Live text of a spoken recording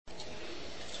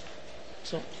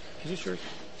So, is this yours?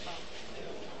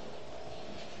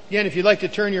 Again, if you'd like to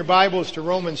turn your Bibles to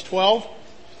Romans 12.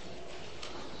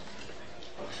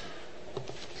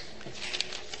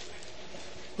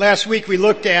 Last week we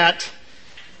looked at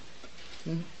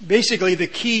basically the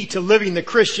key to living the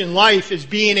Christian life is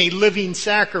being a living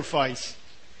sacrifice.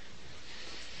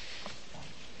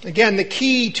 Again, the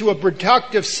key to a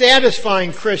productive,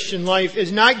 satisfying Christian life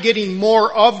is not getting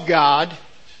more of God,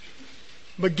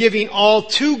 but giving all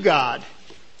to God.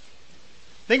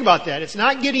 Think about that. It's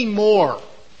not getting more.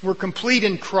 We're complete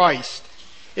in Christ.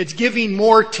 It's giving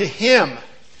more to Him.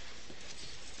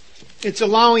 It's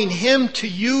allowing Him to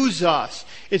use us.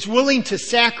 It's willing to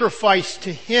sacrifice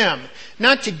to Him.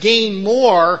 Not to gain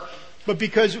more, but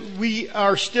because we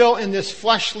are still in this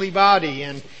fleshly body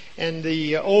and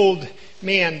the old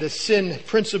man, the sin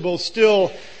principle still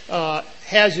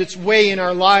has its way in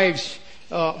our lives,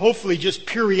 hopefully just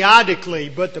periodically.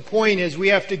 But the point is we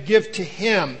have to give to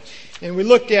Him. And we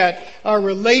looked at our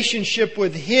relationship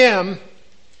with Him,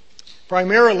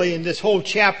 primarily in this whole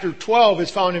chapter 12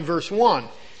 is found in verse 1,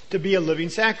 to be a living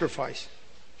sacrifice.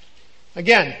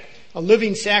 Again, a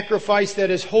living sacrifice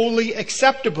that is wholly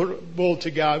acceptable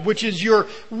to God, which is your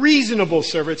reasonable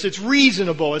service. It's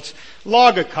reasonable. It's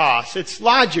logikos. It's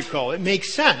logical. It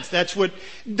makes sense.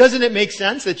 Doesn't it make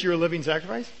sense that you're a living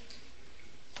sacrifice?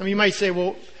 I mean, you might say,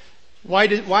 well, why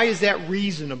is that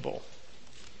reasonable?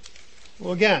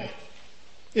 Well, again,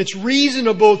 it's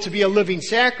reasonable to be a living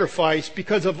sacrifice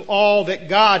because of all that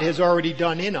God has already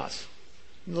done in us.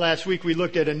 Last week we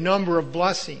looked at a number of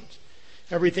blessings.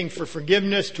 Everything from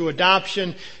forgiveness to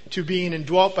adoption to being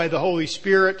indwelt by the Holy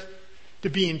Spirit to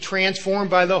being transformed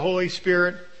by the Holy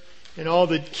Spirit and all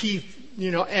the key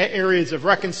areas of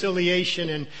reconciliation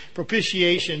and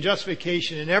propitiation,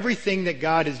 justification, and everything that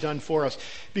God has done for us.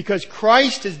 Because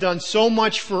Christ has done so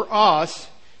much for us,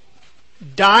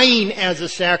 dying as a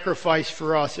sacrifice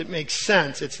for us, it makes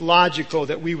sense. It's logical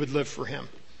that we would live for Him.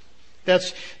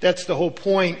 That's the whole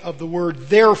point of the word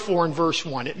therefore in verse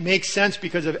 1. It makes sense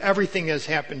because of everything that has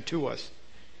happened to us.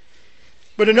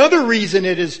 But another reason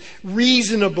it is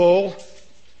reasonable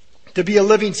to be a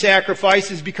living sacrifice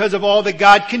is because of all that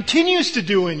God continues to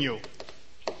do in you.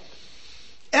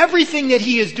 Everything that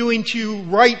He is doing to you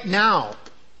right now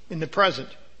in the present.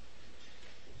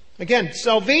 Again,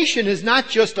 salvation is not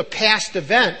just a past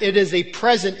event. It is a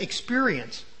present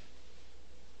experience.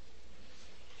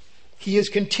 He is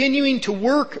continuing to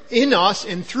work in us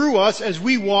and through us as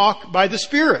we walk by the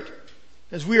Spirit,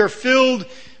 as we are filled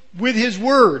with His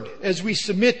Word, as we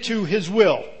submit to His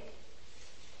will.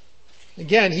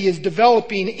 Again, He is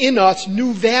developing in us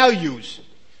new values,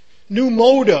 new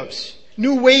motives,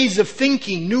 new ways of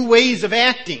thinking, new ways of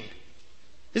acting.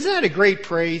 Isn't that a great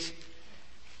praise?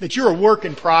 That you're a work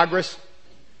in progress?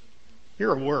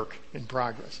 You're a work in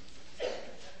progress.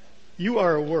 You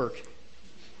are a work.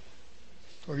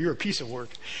 Or you're a piece of work.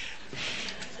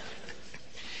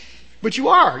 But you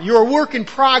are. You're a work in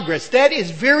progress. That is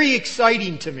very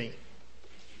exciting to me.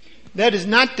 That is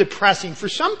not depressing. For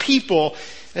some people,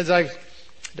 as I've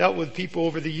dealt with people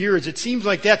over the years, it seems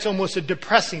like that's almost a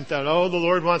depressing thought. Oh, the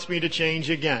Lord wants me to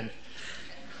change again.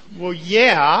 Well,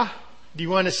 yeah. Do you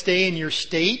want to stay in your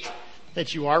state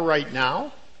that you are right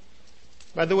now?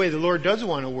 By the way, the Lord does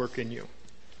want to work in you.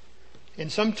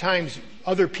 And sometimes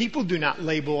other people do not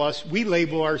label us. We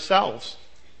label ourselves.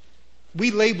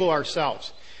 We label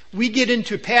ourselves. We get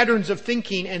into patterns of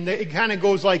thinking and it kind of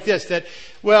goes like this, that,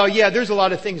 well, yeah, there's a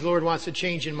lot of things the Lord wants to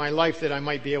change in my life that I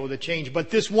might be able to change. But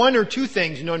this one or two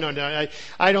things, no.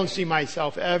 I don't see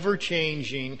myself ever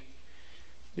changing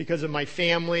because of my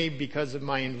family, because of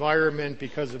my environment,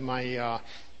 because of my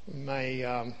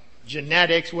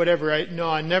genetics, whatever.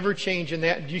 I never change in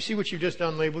that. Do you see what you've just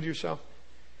done, labeled yourself?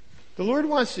 The Lord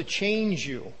wants to change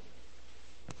you.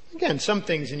 Again, some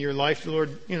things in your life the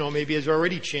Lord, maybe has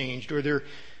already changed,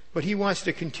 but He wants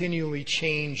to continually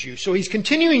change you. So He's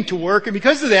continuing to work, and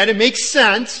because of that, it makes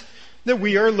sense that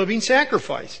we are a living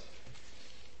sacrifice.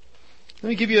 Let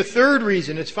me give you a third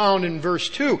reason. It's found in verse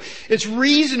 2. It's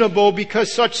reasonable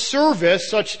because such service,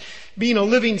 such being a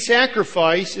living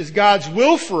sacrifice, is God's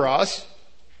will for us.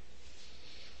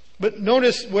 But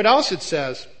notice what else it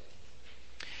says.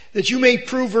 That you may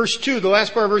prove, verse 2, the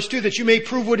last part of verse 2, that you may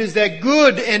prove what is that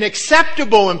good and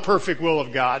acceptable and perfect will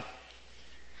of God.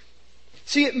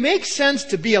 See, it makes sense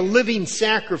to be a living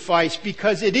sacrifice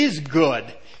because it is good.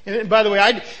 And by the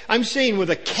way, I'm saying with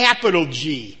a capital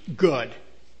G, good.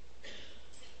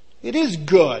 It is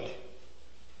good.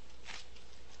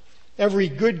 Every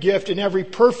good gift and every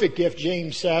perfect gift,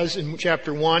 James says in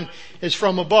chapter 1, is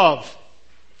from above.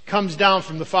 Comes down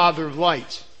from the Father of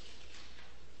lights.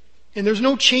 And there's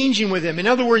no changing with him. In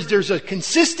other words, there's a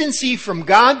consistency from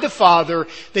God the Father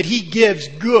that he gives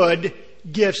good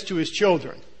gifts to his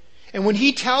children. And when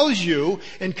he tells you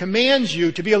and commands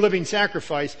you to be a living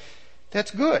sacrifice,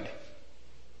 that's good.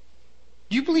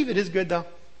 Do you believe it is good, though?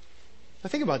 Now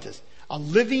think about this. A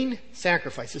living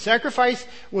sacrifice. The sacrifice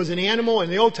was an animal in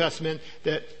the Old Testament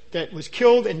that was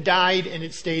killed and died and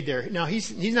it stayed there. Now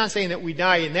he's not saying that we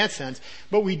die in that sense,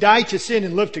 but we die to sin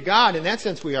and live to God. In that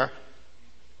sense we are.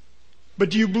 But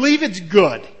do you believe it's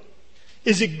good?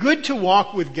 Is it good to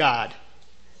walk with God?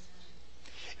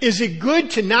 Is it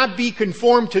good to not be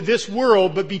conformed to this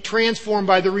world, but be transformed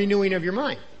by the renewing of your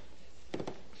mind?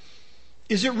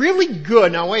 Is it really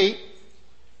good? Now wait.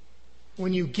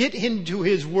 When you get into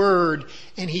His Word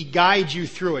and He guides you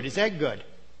through it, is that good?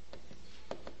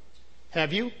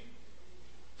 Have you?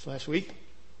 It's last week.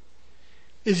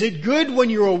 Is it good when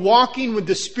you are walking with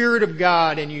the Spirit of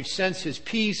God and you sense His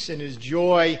peace and His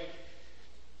joy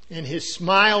and His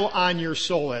smile on your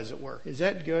soul, as it were? Is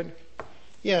that good?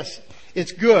 Yes,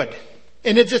 it's good.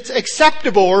 And it's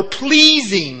acceptable or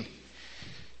pleasing.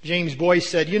 James Boyce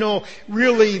said,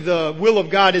 really the will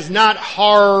of God is not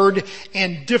hard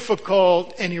and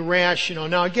difficult and irrational.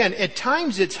 Now again, at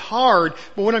times it's hard,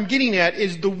 but what I'm getting at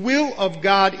is the will of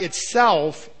God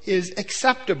itself is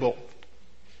acceptable.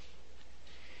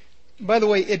 By the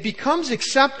way, it becomes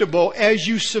acceptable as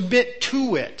you submit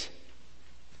to it.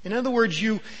 In other words,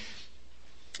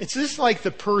 it's just like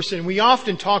the person, we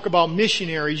often talk about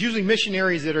missionaries, usually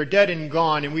missionaries that are dead and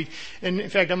gone, and in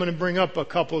fact I'm going to bring up a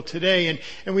couple today,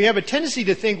 and we have a tendency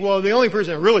to think, well, the only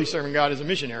person really serving God is a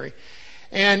missionary.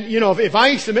 And, if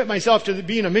I submit myself to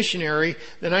being a missionary,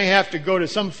 then I have to go to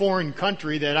some foreign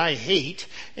country that I hate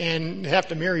and have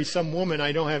to marry some woman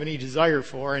I don't have any desire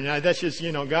for, and that's just,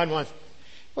 God wants,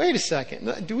 wait a second,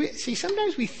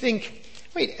 sometimes we think,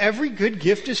 wait, every good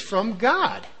gift is from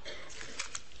God.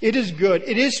 It is good.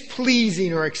 It is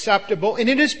pleasing or acceptable. And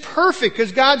it is perfect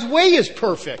because God's way is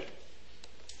perfect.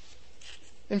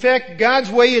 In fact, God's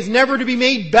way is never to be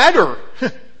made better.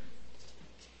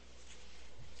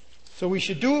 So we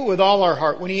should do it with all our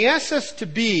heart. When He asks us to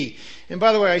be, and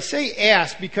by the way, I say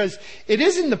ask because it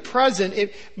is in the present,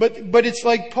 but it's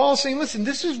like Paul saying, listen,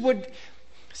 this is what,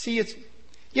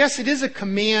 yes, it is a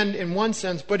command in one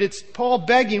sense, but it's Paul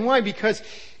begging. Why? Because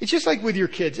it's just like with your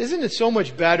kids. Isn't it so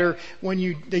much better when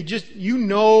they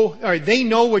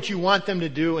know what you want them to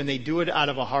do and they do it out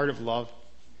of a heart of love?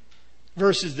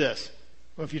 Versus this.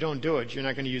 Well, if you don't do it, you're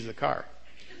not going to use the car.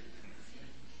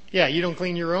 Yeah, you don't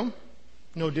clean your room?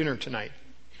 No dinner tonight.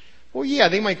 Well, yeah,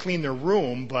 they might clean their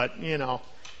room, but, Now,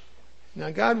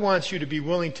 God wants you to be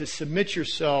willing to submit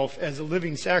yourself as a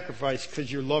living sacrifice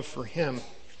because your love for Him.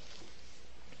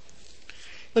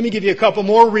 Let me give you a couple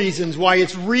more reasons why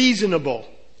it's reasonable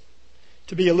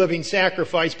to be a living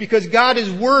sacrifice, because God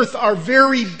is worth our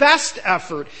very best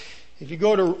effort. If you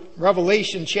go to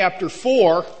Revelation chapter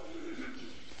 4,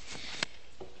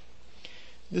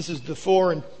 this is the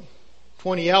 4 and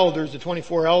 20 elders, the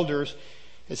 24 elders.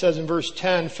 It says in verse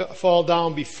 10, fall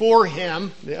down before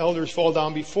Him. The elders fall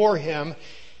down before Him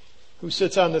who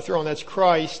sits on the throne. That's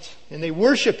Christ. And they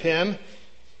worship Him.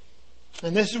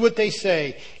 And this is what they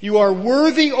say. You are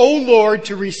worthy, O Lord,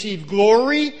 to receive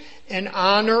glory and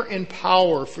honor and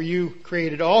power. For you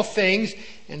created all things,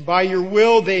 and by your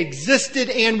will they existed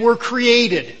and were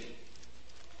created.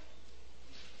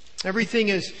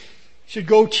 Everything should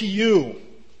go to you.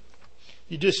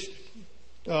 You just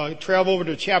travel over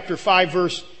to chapter 5,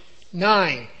 verse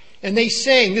 9. And they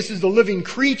sang, this is the living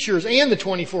creatures and the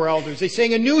 24 elders, they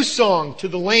sang a new song to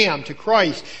the Lamb, to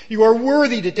Christ. You are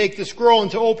worthy to take the scroll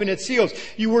and to open its seals.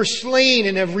 You were slain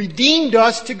and have redeemed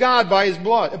us to God by His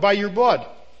blood, by your blood,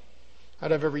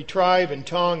 out of every tribe and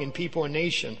tongue and people and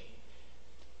nation,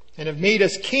 and have made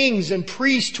us kings and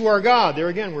priests to our God. There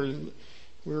again,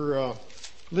 we're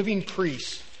living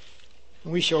priests,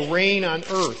 and we shall reign on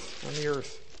the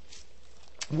earth.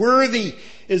 Worthy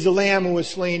is the Lamb who was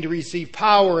slain to receive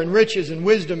power and riches and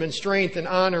wisdom and strength and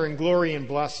honor and glory and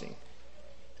blessing.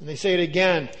 And they say it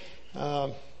again,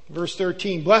 verse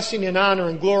 13, blessing and honor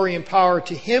and glory and power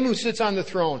to Him who sits on the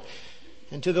throne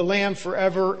and to the Lamb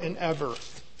forever and ever.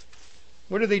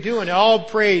 What are they doing? All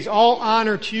praise, all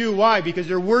honor to you. Why? Because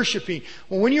they're worshiping.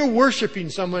 Well, when you're worshiping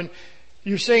someone,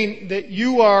 you're saying that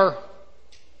you are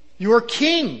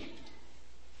king.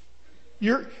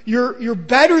 You're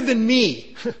better than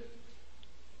me.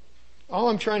 All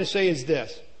I'm trying to say is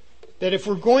this, that if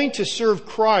we're going to serve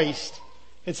Christ,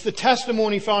 it's the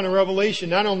testimony found in Revelation,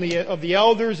 not only of the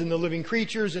elders and the living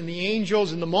creatures and the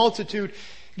angels and the multitude.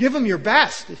 Give them your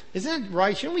best. Isn't that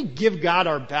right? Shouldn't we give God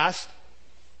our best?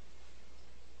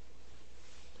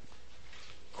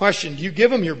 Question, do you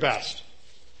give him your best?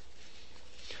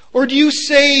 Or do you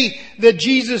say that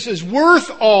Jesus is worth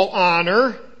all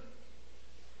honor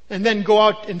and then go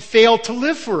out and fail to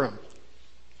live for him?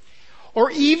 Or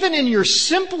even in your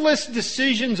simplest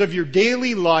decisions of your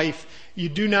daily life, you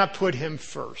do not put him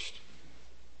first?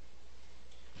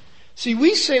 See,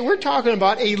 we're talking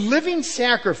about a living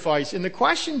sacrifice, and the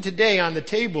question today on the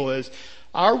table is,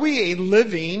 are we a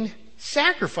living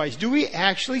sacrifice? Do we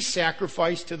actually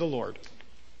sacrifice to the Lord?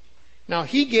 Now,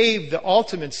 he gave the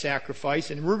ultimate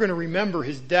sacrifice, and we're going to remember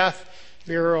his death,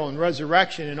 burial, and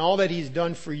resurrection, and all that he's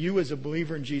done for you as a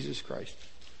believer in Jesus Christ.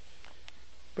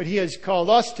 But he has called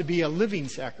us to be a living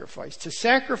sacrifice, to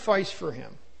sacrifice for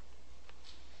him.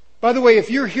 By the way, if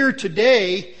you're here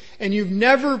today and you've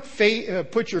never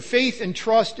put your faith and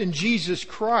trust in Jesus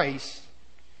Christ,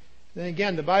 then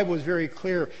again, the Bible is very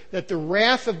clear that the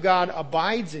wrath of God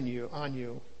abides on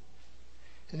you.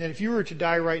 And that if you were to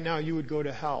die right now, you would go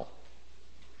to hell.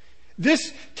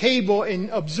 This table, in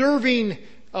observing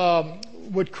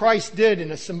what Christ did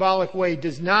in a symbolic way,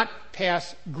 does not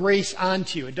pass grace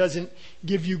onto you. It doesn't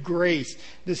give you grace.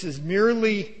 This is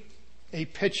merely a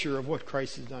picture of what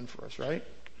Christ has done for us, right?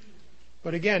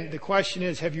 But again, the question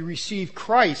is, have you received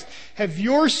Christ? Have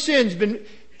your sins been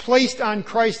placed on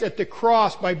Christ at the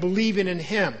cross by believing in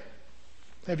him?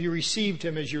 Have you received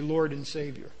him as your Lord and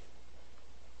Savior?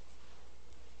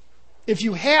 If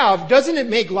you have, doesn't it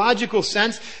make logical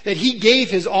sense that he gave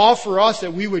his all for us,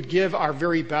 that we would give our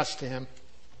very best to him?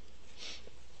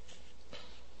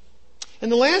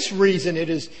 And the last reason it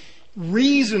is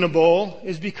reasonable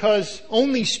is because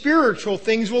only spiritual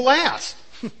things will last.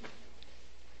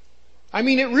 I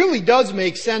mean, it really does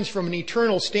make sense from an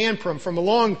eternal standpoint, from a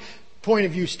long point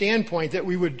of view standpoint, that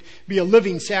we would be a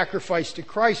living sacrifice to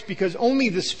Christ, because only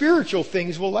the spiritual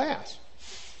things will last.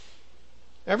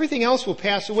 Everything else will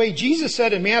pass away. Jesus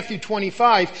said in Matthew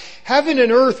 25, heaven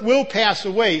and earth will pass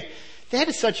away. That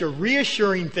is such a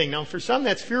reassuring thing. Now, for some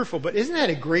that's fearful, but isn't that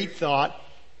a great thought?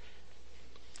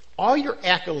 All your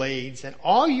accolades and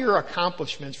all your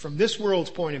accomplishments from this world's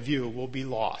point of view will be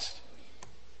lost.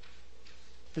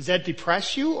 Does that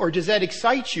depress you, or does that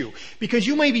excite you? Because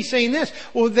you may be saying this,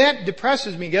 well, that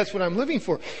depresses me, that's what I'm living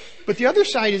for. But the other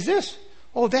side is this,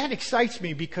 oh, that excites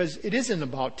me because it isn't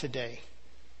about today.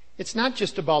 It's not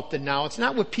just about the now. It's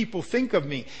not what people think of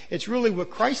me. It's really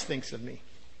what Christ thinks of me.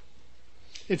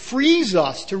 It frees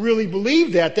us to really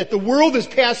believe that the world is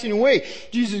passing away.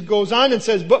 Jesus goes on and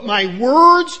says, but my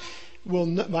words will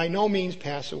by no means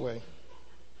pass away.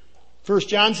 1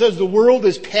 John says the world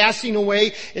is passing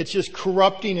away. It's just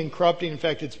corrupting and corrupting. In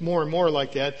fact, it's more and more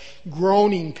like that.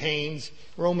 Groaning pains,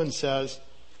 Romans says.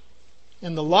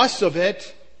 And the lusts of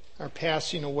it are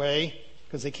passing away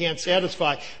because they can't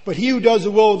satisfy. But he who does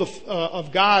the will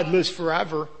of God lives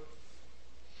forever.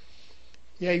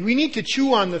 Yeah, we need to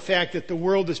chew on the fact that the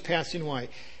world is passing away.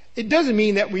 It doesn't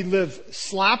mean that we live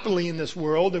sloppily in this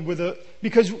world and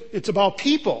because it's about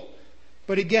people.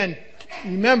 But again,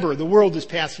 remember, the world is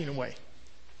passing away.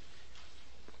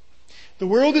 The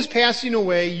world is passing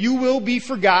away. You will be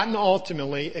forgotten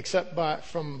ultimately, except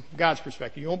from God's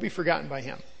perspective. You won't be forgotten by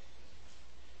him.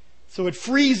 So it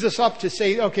frees us up to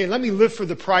say, okay, let me live for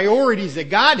the priorities that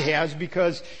God has,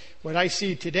 because what I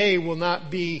see today will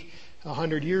not be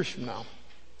 100 years from now.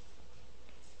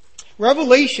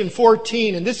 Revelation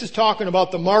 14, and this is talking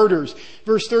about the martyrs.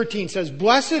 Verse 13 says,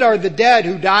 blessed are the dead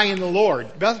who die in the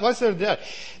Lord. Blessed are the dead.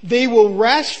 They will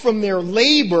rest from their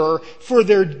labor, for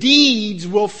their deeds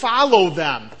will follow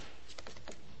them.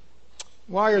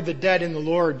 Why are the dead in the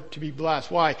Lord to be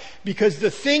blessed? Why? Because the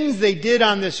things they did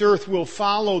on this earth will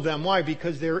follow them. Why?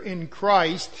 Because they're in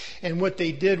Christ, and what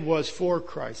they did was for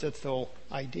Christ. That's the whole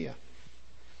idea.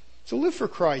 So live for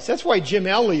Christ. That's why Jim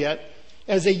Elliot,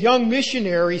 as a young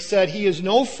missionary, said he is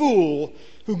no fool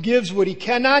who gives what he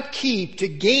cannot keep to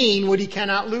gain what he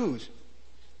cannot lose.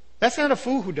 That's not a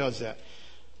fool who does that.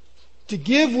 To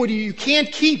give what you can't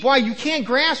keep. Why? You can't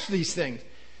grasp these things.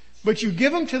 But you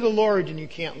give them to the Lord and you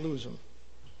can't lose them.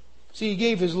 See, he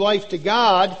gave his life to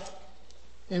God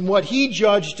and what he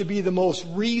judged to be the most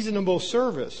reasonable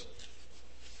service,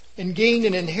 and gained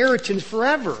an inheritance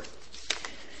forever.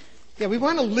 Yeah, we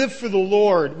want to live for the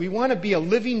Lord. We want to be a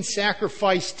living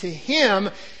sacrifice to him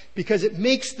because it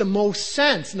makes the most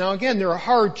sense. Now again, there are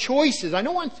hard choices.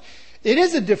 It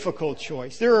is a difficult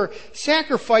choice. There are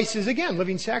sacrifices, again,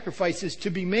 living sacrifices to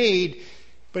be made,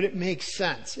 but it makes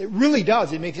sense. It really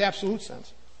does. It makes absolute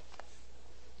sense.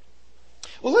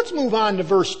 Well, let's move on to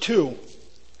verse 2.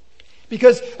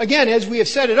 Because, again, as we have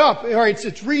set it up, all right,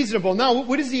 it's reasonable. Now,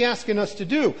 what is he asking us to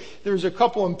do? There's a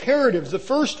couple imperatives. The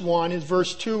first one is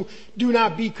verse 2, do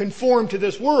not be conformed to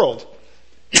this world.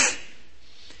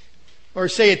 Or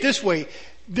say it this way,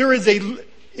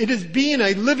 it is being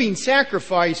a living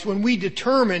sacrifice when we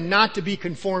determine not to be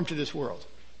conformed to this world.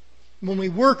 When we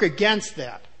work against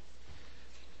that.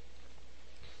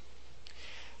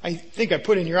 I think I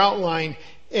put in your outline,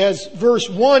 as verse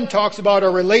 1 talks about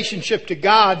our relationship to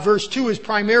God, verse 2 is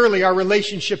primarily our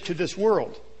relationship to this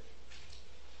world.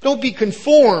 Don't be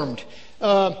conformed.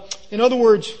 In other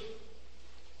words,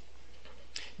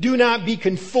 do not be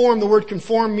conformed. The word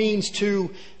conform means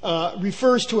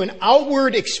refers to an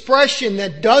outward expression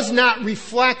that does not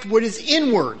reflect what is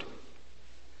inward.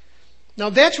 Now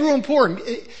that's real important.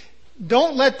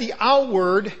 Don't let the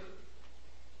outward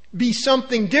be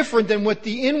something different than what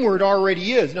the inward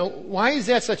already is. Now, why is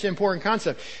that such an important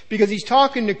concept? Because he's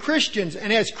talking to Christians,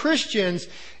 and as Christians,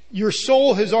 your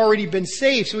soul has already been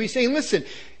saved. So he's saying, listen,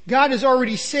 God has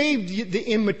already saved the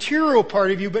immaterial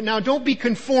part of you, but now don't be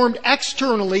conformed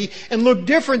externally and look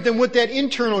different than what that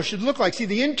internal should look like. See,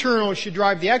 the internal should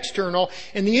drive the external,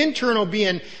 and the internal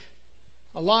being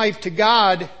alive to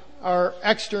God, our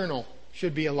external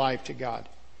should be alive to God.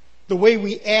 The way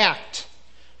we act,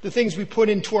 the things we put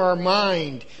into our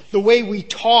mind, the way we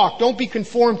talk. Don't be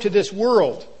conformed to this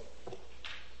world.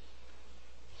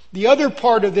 The other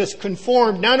part of this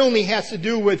conformed not only has to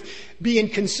do with being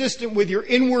consistent with your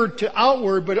inward to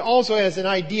outward, but it also has an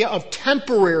idea of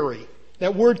temporary.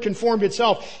 That word conformed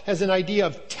itself has an idea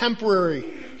of temporary,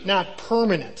 not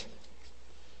permanent.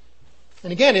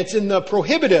 And again, it's in the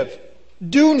prohibitive.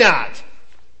 Do not.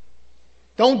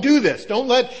 Don't do this. Don't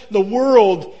let the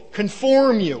world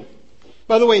conform you.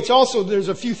 By the way, there's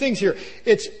a few things here.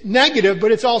 It's negative,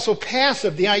 but it's also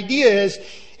passive. The idea is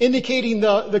indicating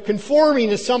the conforming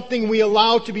is something we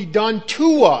allow to be done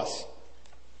to us.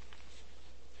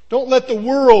 Don't let the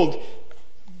world,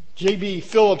 J.B.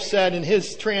 Phillips said in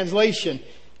his translation,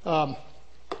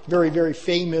 very, very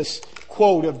famous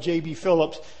quote of J.B.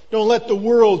 Phillips, don't let the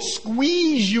world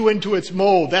squeeze you into its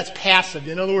mold. That's passive.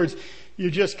 In other words, you're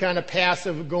just kind of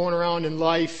passive going around in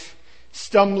life,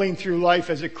 stumbling through life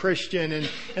as a Christian,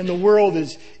 and the world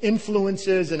is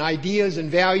influences and ideas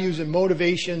and values and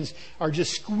motivations are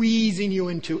just squeezing you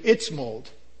into its mold.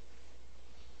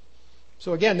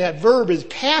 So again, that verb is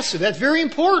passive. That's very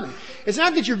important. It's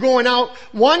not that you're going out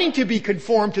wanting to be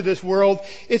conformed to this world.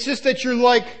 It's just that you're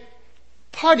like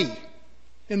putty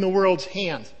in the world's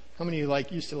hands. How many of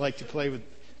you used to like to play with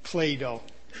Play-Doh?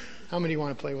 How many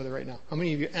want to play with it right now? How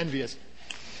many of you are envious?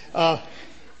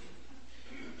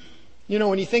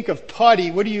 When you think of putty,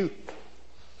 the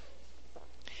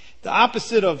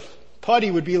opposite of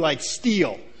putty would be like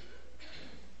steel.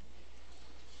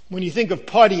 When you think of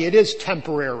putty, it is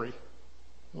temporary.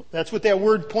 That's what that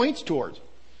word points towards.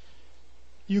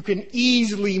 You can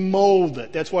easily mold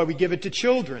it. That's why we give it to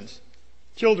children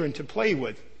to play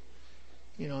with.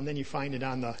 And then you find it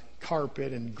on the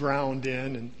carpet and ground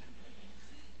in.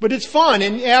 But it's fun,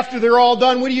 and after they're all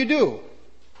done, what do?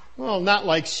 Well, not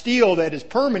like steel that is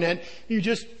permanent. You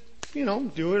just,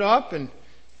 do it up and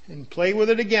play with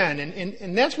it again.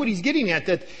 And that's what he's getting at,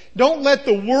 that don't let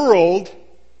the world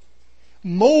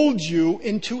mold you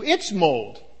into its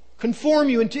mold, conform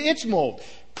you into its mold,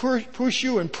 push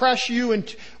you and press you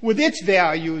with its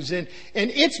values and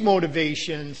its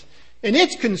motivations and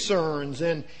its concerns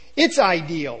and its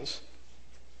ideals.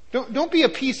 Don't be a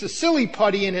piece of silly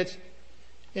putty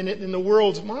in the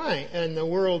world's mind and the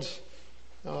world's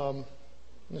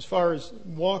as far as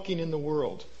walking in the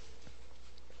world.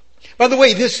 By the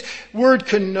way, this word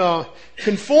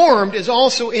conformed is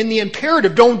also in the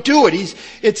imperative. Don't do it.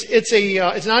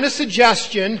 It's not a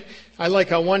suggestion. I like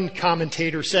how one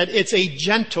commentator said, it's a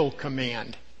gentle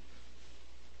command.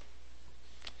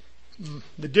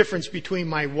 The difference between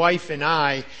my wife and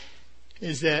I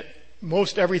is that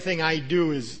most everything I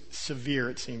do is severe,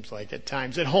 it seems like, at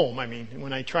times. At home,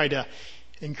 when I try to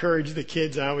encourage the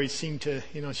kids, I always seem to,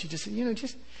 she just,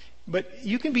 but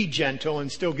you can be gentle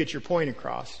and still get your point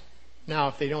across. Now,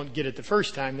 if they don't get it the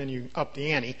first time, then you up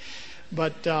the ante.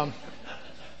 But a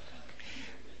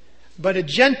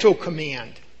gentle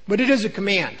command. But it is a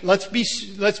command. Let's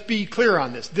be clear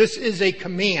on this. This is a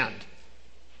command.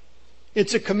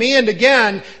 It's a command,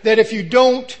 again, that if you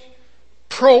don't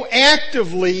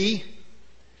proactively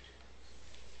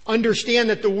understand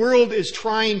that the world is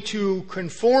trying to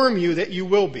conform you, that you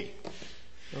will be.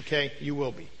 Okay? You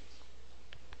will be.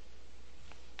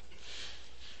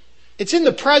 It's in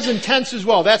the present tense as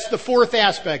well. That's the fourth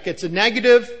aspect. It's a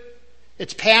negative.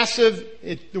 It's passive.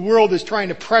 The world is trying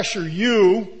to pressure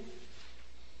you.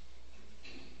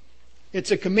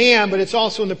 It's a command, but it's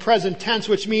also in the present tense,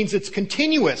 which means it's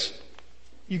continuous.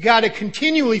 You got to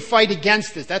continually fight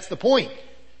against this. That's the point.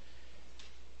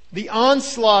 The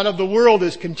onslaught of the world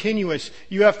is continuous.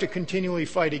 You have to continually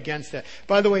fight against that.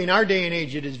 By the way, in our day and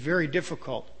age, it is very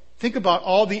difficult. Think about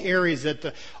all the areas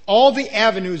all the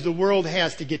avenues the world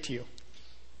has to get to you.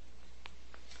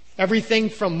 Everything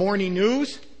from morning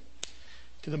news,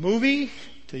 to the movie,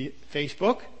 to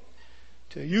Facebook,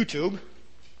 to YouTube,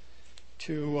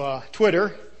 to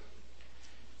Twitter,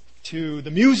 to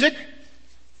the music,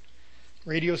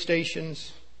 radio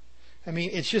stations. I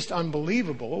mean, it's just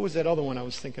unbelievable. What was that other one I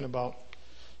was thinking about?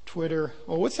 Twitter.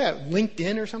 Oh, what's that?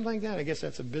 LinkedIn or something like that? I guess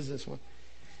that's a business one.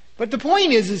 But the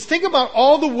point is think about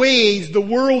all the ways the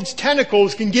world's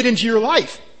tentacles can get into your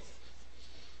life.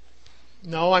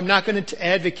 No, I'm not going to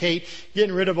advocate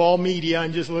getting rid of all media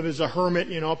and just live as a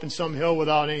hermit, up in some hill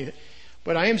without anything.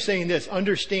 But I am saying this,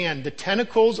 understand the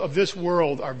tentacles of this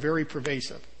world are very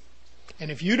pervasive.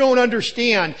 And if you don't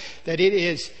understand that it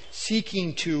is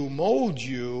seeking to mold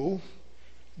you,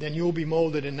 then you'll be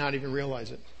molded and not even realize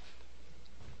it.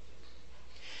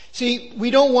 See,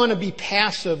 we don't want to be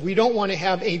passive. We don't want to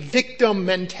have a victim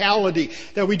mentality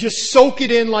that we just soak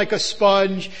it in like a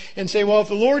sponge and say, well, if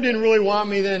the Lord didn't really want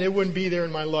me, then it wouldn't be there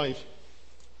in my life.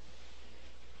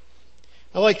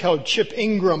 I like how Chip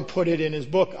Ingram put it in his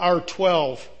book,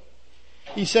 R12.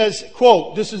 He says,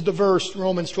 quote, this is the verse,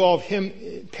 Romans 12,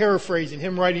 him paraphrasing,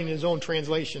 him writing his own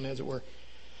translation, as it were.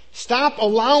 Stop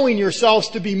allowing yourselves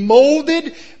to be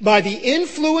molded by the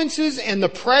influences and the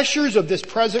pressures of this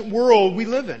present world we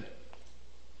live in.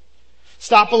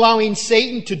 Stop allowing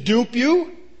Satan to dupe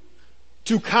you,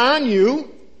 to con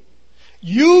you,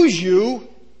 use you,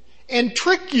 and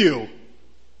trick you.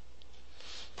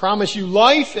 Promise you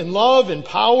life and love and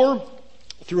power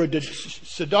through a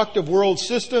seductive world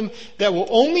system that will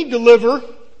only deliver,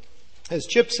 as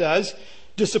Chip says,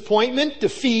 disappointment,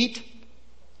 defeat,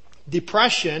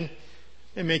 depression,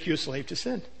 and make you a slave to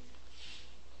sin.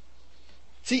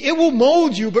 See, it will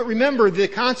mold you, but remember, the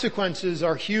consequences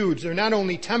are huge. They're not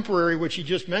only temporary, which he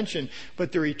just mentioned,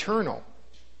 but they're eternal.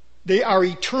 They are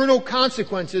eternal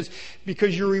consequences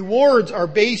because your rewards are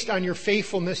based on your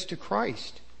faithfulness to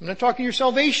Christ. I'm not talking your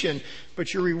salvation,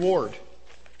 but your reward.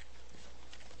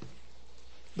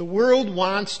 The world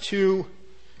wants to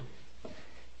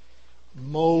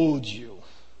mold you.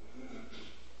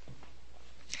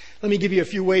 Let me give you a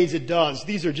few ways it does.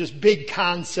 These are just big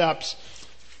concepts.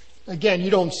 Again, you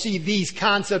don't see these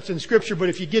concepts in Scripture, but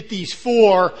if you get these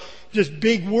four just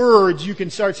big words, you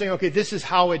can start saying, okay, this is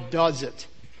how it does it.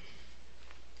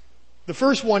 The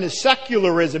first one is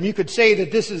secularism. You could say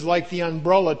that this is like the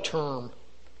umbrella term.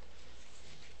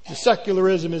 The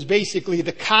secularism is basically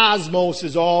the cosmos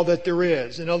is all that there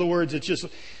is. In other words, it's just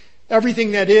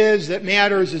everything that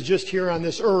matters is just here on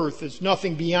this earth. There's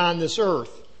nothing beyond this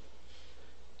earth.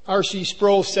 R.C.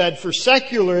 Sproul said, for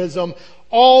secularism,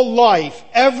 all life,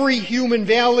 every human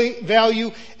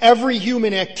value, every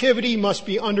human activity must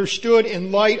be understood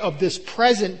in light of this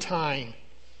present time.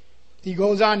 He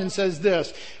goes on and says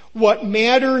this, what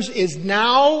matters is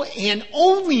now and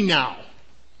only now.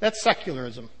 That's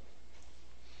secularism.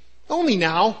 Only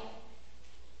now.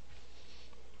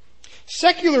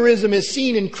 Secularism is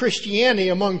seen in Christianity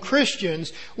among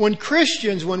Christians when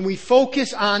we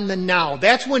focus on the now.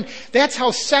 That's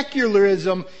how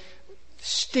secularism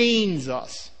stains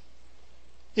us.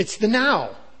 It's the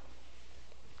now.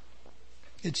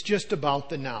 It's just about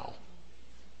the now.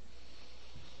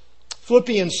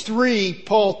 Philippians 3,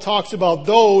 Paul talks about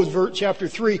those, chapter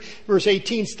 3, verse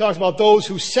 18, talks about those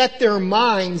who set their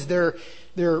minds, their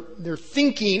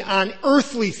thinking on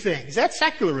earthly things. That's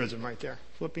secularism right there.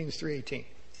 Philippians 3:18.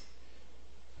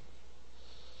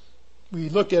 We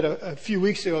looked at a few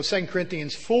weeks ago, 2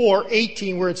 Corinthians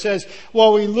 4:18, where it says,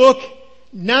 while we look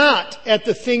not at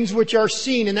the things which are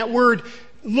seen, and that word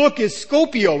look is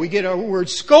scopio. We get our word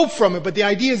scope from it, but the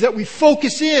idea is that we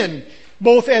focus in,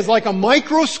 both as like a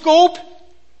microscope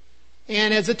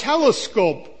and as a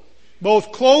telescope,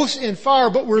 both close and far,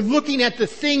 but we're looking at the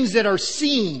things that are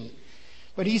seen.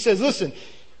 But he says,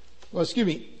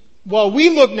 while we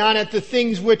look not at the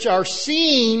things which are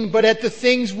seen, but at the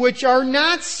things which are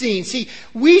not seen. See,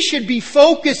 we should be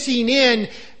focusing in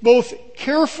both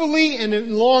carefully and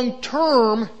in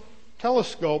long-term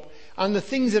telescope on the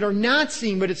things that are not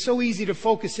seen, but it's so easy to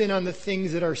focus in on the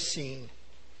things that are seen.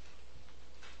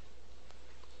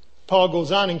 Paul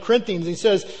goes on in Corinthians, he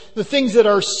says, the things that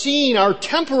are seen are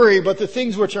temporary, but the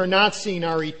things which are not seen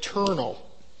are eternal.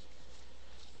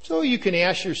 So you can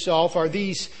ask yourself, are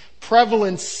these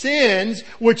prevalent sins,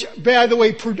 which, by the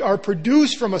way, are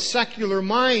produced from a secular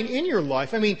mind in your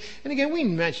life? I mean, and again, we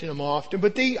mention them often,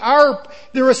 but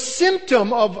they're a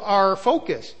symptom of our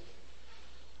focus.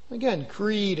 Again,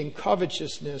 greed and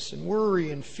covetousness and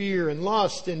worry and fear and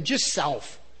lust and just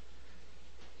self.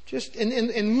 Just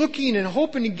and looking and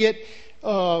hoping to get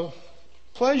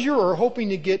pleasure or hoping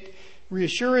to get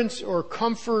reassurance or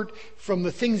comfort from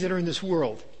the things that are in this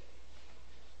world.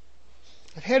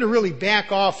 I've had to really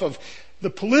back off of the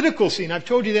political scene. I've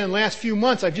told you that in the last few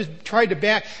months. I've just tried to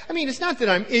back. I mean, it's not that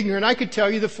I'm ignorant. I could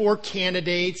tell you the 4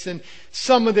 candidates and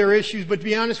some of their issues, but to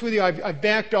be honest with you, I've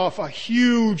backed off a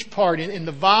huge part in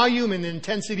the volume and the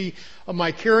intensity of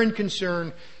my care and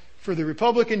concern for the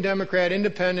Republican, Democrat,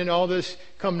 Independent, all this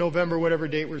come November, whatever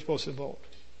date we're supposed to vote.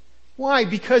 Why?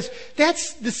 Because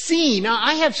that's the scene. Now,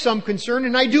 I have some concern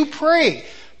and I do pray.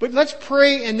 But let's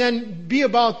pray and then be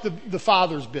about the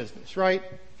Father's business, right?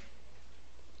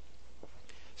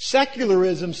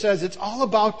 Secularism says it's all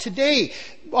about today.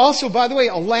 Also, by the way,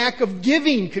 a lack of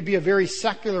giving could be a very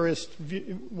secularist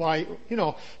view. Why?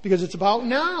 Because it's about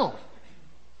now.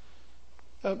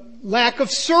 A lack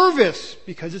of service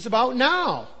because it's about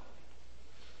now.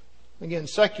 Again,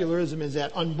 secularism is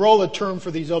that umbrella term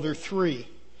for these other 3.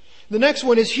 The next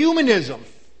one is humanism.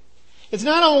 It's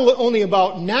not only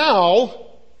about now,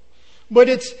 but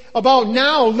it's about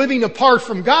now living apart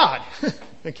from God.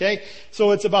 Okay?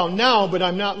 So it's about now, but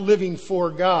I'm not living for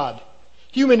God.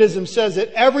 Humanism says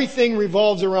that everything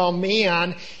revolves around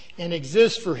man and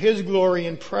exists for His glory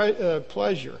and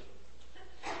pleasure.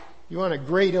 You want a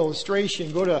great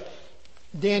illustration? Go to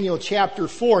Daniel chapter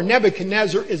 4.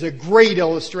 Nebuchadnezzar is a great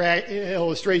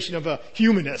illustration of a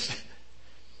humanist.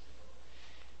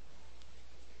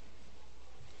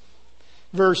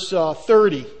 Verse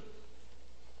 30.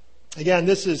 Again,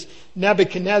 this is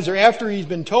Nebuchadnezzar after he's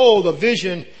been told a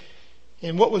vision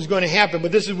and what was going to happen.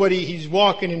 But this is what he's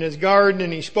walking in his garden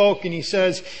and he spoke and he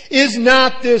says, "Is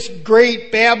not this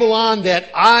great Babylon that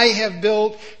I have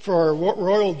built for a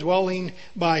royal dwelling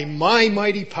by my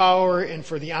mighty power and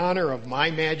for the honor of my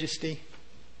majesty?"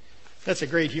 That's a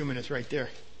great humanist right there.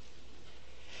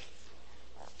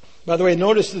 By the way,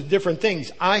 notice the different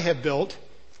things. I have built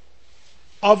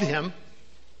of him.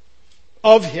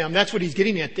 Of him. That's what he's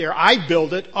getting at there. I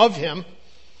build it of him.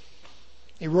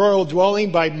 A royal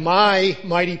dwelling by my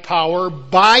mighty power,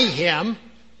 by him.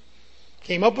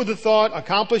 Came up with the thought,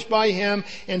 accomplished by him,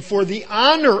 and for the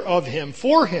honor of him,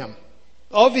 for him.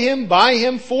 Of him, by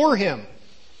him, for him.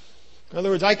 In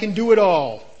other words, I can do it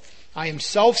all. I am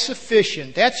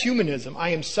self-sufficient. That's humanism. I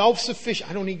am self-sufficient.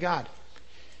 I don't need God.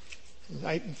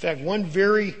 In fact, one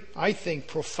very, I think,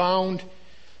 profound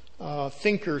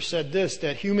thinker said this,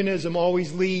 that humanism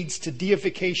always leads to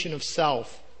deification of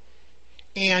self.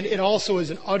 And it also is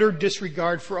an utter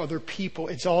disregard for other people.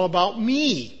 It's all about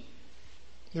me.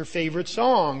 Their favorite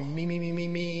song, me, me, me, me,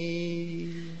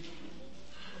 me.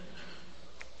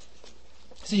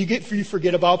 So you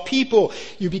forget about people.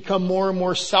 You become more and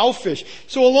more selfish.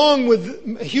 So along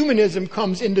with humanism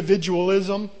comes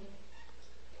individualism,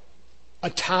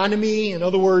 autonomy. In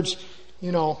other words,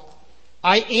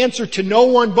 I answer to no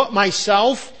one but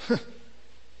myself.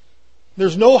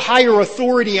 There's no higher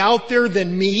authority out there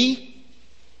than me.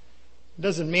 It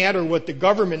doesn't matter what the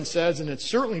government says, and it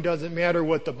certainly doesn't matter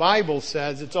what the Bible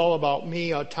says. It's all about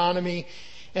me, autonomy.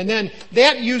 And then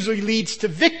that usually leads to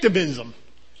victimism.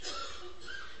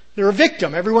 They're a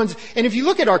victim. And if you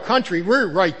look at our country,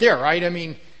 we're right there, right? I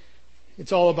mean,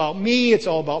 it's all about me. It's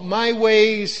all about my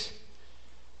ways.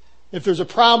 If there's a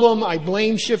problem, I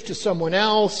blame shift to someone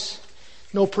else.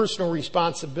 No personal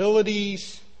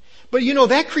responsibilities. But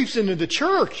that creeps into the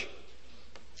church.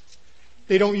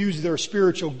 They don't use their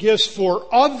spiritual gifts for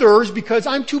others because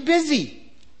I'm too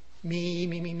busy. Me,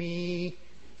 me, me, me.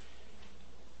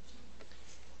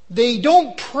 They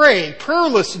don't pray.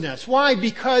 Prayerlessness. Why?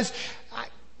 Because,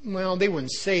 they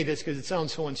wouldn't say this because it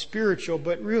sounds so unspiritual,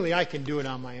 but really I can do it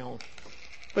on my own.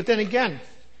 But then again,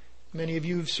 many of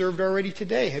you have served already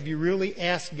today. Have you really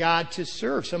asked God to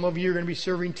serve? Some of you are going to be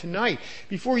serving tonight.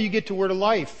 Before you get to Word of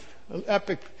Life,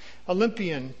 Epic,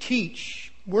 Olympian,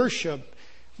 teach, worship.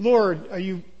 Lord, are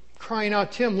you crying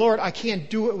out to Him? Lord, I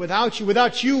can't do it without you.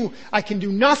 Without you, I can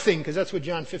do nothing, because that's what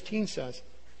John 15 says.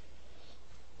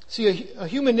 See, a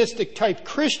humanistic type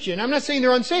Christian, I'm not saying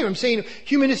they're unsaved, I'm saying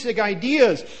humanistic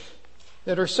ideas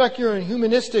that are secular and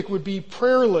humanistic would be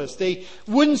prayerless. They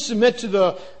wouldn't submit to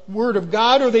the Word of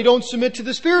God, or they don't submit to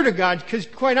the Spirit of God, because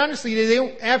quite honestly, they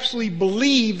don't absolutely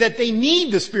believe that they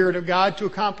need the Spirit of God to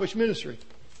accomplish ministry.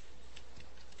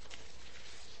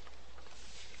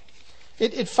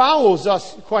 It follows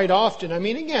us quite often. I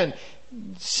mean, again,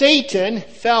 Satan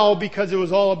fell because it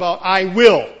was all about I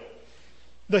will.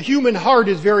 The human heart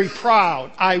is very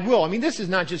proud. I will. I mean, this is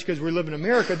not just because we live in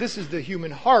America. This is the human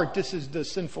heart. This is the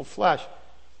sinful flesh.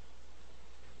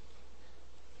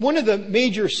 One of the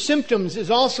major symptoms is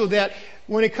also that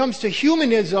when it comes to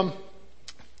humanism,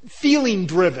 feeling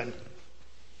driven.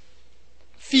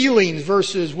 feelings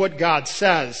versus what God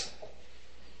says.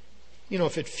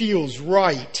 If it feels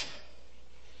right.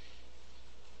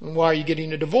 And why are you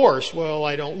getting a divorce? Well,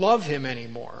 I don't love him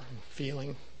anymore.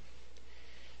 Feeling.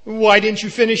 Why didn't you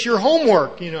finish your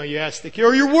homework? You ask the kid,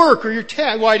 or your work, or your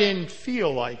test. Why didn't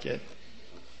feel like it?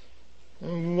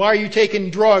 Why are you taking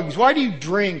drugs? Why do you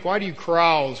drink? Why do you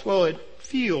carouse? Well, it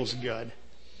feels good.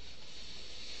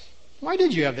 Why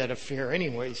did you have that affair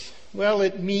anyways? Well,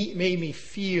 it made me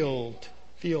feel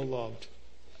loved.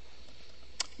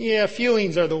 Yeah,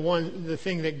 feelings are the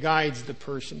thing that guides the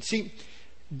person. See,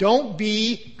 don't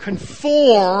be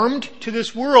conformed to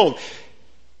this world.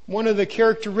 One of the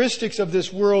characteristics of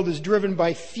this world is driven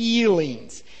by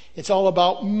feelings. It's all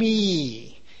about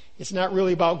me. It's not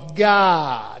really about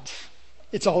God.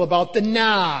 It's all about the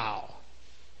now.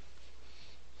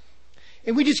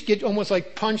 And we just get almost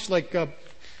like punched like the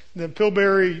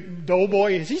Pillsbury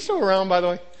Doughboy. Is he still around, by the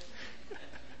way?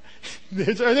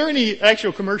 Are there any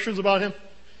actual commercials about him?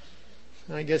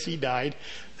 I guess he died.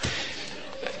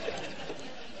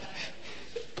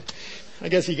 I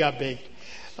guess he got big.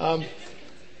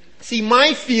 See,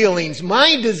 my feelings,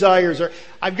 my desires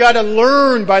I've got to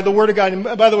learn by the Word of God. And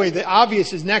by the way, the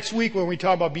obvious is next week when we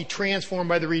talk about be transformed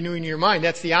by the renewing of your mind.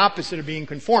 That's the opposite of being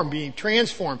conformed, being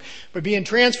transformed. But being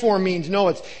transformed means, no,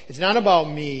 it's not about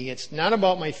me. It's not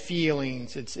about my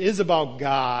feelings. It is about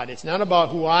God. It's not about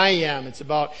who I am. It's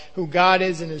about who God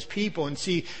is and His people. And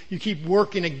see, you keep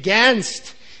working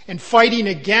against and fighting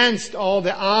against all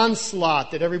the onslaught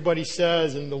that everybody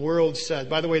says and the world says.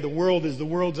 By the way, the world is the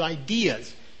world's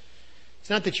ideas. It's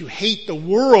not that you hate the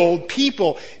world,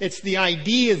 people. It's the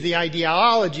ideas, the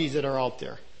ideologies that are out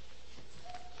there.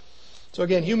 So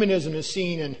again, humanism is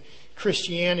seen in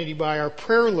Christianity by our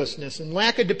prayerlessness and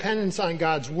lack of dependence on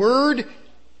God's Word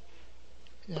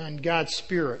and on God's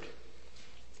Spirit.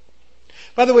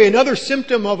 By the way, another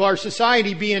symptom of our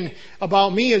society being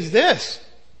about me is this.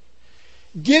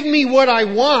 Give me what I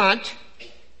want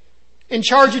and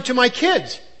charge it to my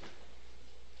kids.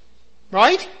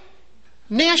 Right?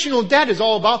 National debt is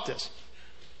all about this.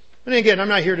 And again, I'm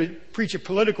not here to preach a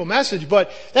political message, but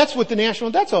that's what the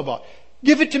national debt's all about.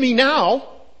 Give it to me now,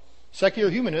 secular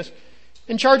humanist,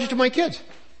 and charge it to my kids.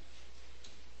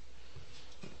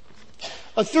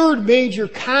 A third major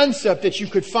concept that you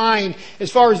could find as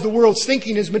far as the world's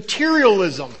thinking is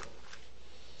materialism.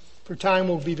 For time,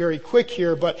 we'll be very quick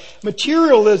here, but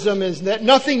materialism is that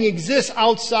nothing exists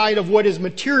outside of what is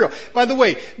material. By the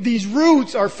way, these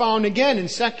roots are found again in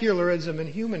secularism and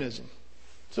humanism.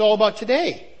 It's all about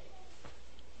today.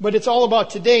 But it's all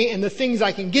about today and the things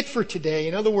I can get for today.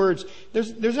 In other words,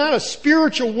 there's not a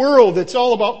spiritual world that's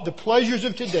all about the pleasures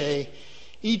of today.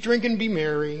 Eat, drink, and be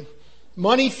merry.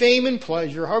 Money, fame, and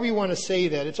pleasure. However you want to say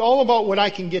that. It's all about what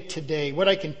I can get today, what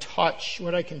I can touch,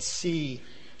 what I can see.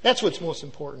 That's what's most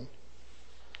important.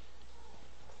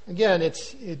 Again,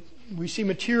 we see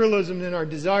materialism in our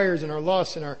desires and our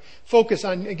lusts and our focus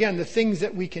on, again, the things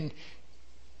that we can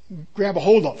grab a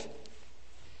hold of.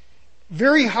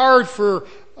 Very hard for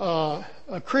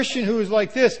a Christian who is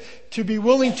like this to be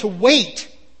willing to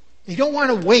wait. They don't want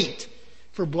to wait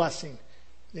for blessing.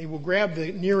 They will grab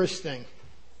the nearest thing.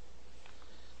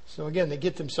 So again, they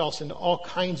get themselves into all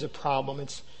kinds of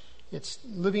problems. It's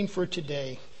living for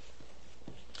today.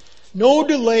 No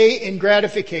delay in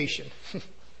gratification.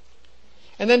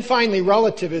 And then finally,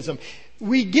 relativism.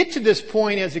 We get to this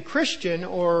point as a Christian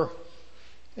or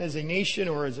as a nation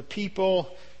or as a people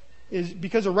is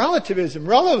because of relativism.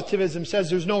 Relativism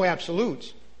says there's no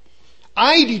absolutes.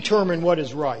 I determine what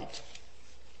is right.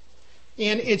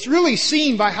 And it's really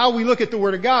seen by how we look at the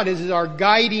Word of God. Is it our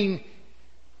guiding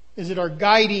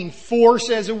force,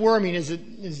 as it were? I mean,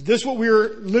 is this what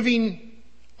we're living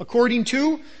according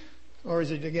to? Or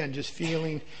is it, again, just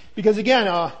feeling? Because,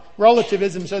 again,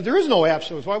 relativism says there is no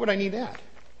absolutes. Why would I need that?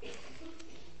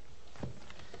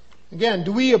 Again,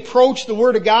 do we approach the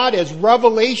Word of God as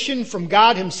revelation from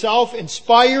God Himself,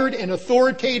 inspired and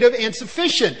authoritative and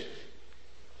sufficient?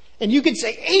 And you could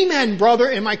say, amen, brother.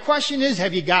 And my question is,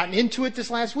 have you gotten into it this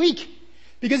last week?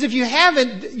 Because if you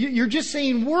haven't, you're just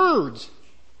saying words.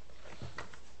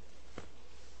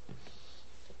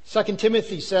 2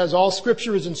 Timothy says, all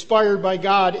Scripture is inspired by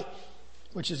God,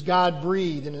 which is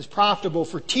God-breathed, and is profitable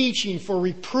for teaching, for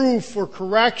reproof, for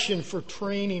correction, for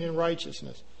training in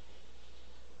righteousness.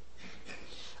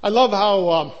 I love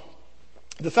how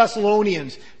the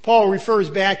Thessalonians, Paul refers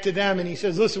back to them and he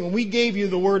says, listen, when we gave you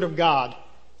the Word of God,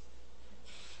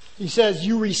 he says,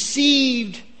 you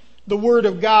received the Word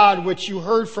of God which you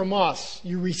heard from us.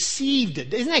 You received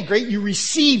it. Isn't that great? You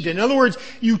received it. In other words,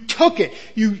 you took it.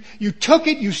 You took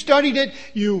it, you studied it,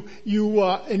 you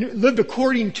and lived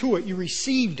according to it. You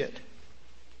received it.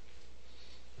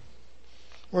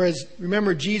 Whereas,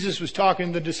 remember, Jesus was talking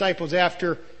to the disciples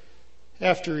after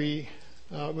he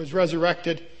was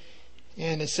resurrected.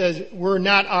 And it says, were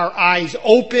not our eyes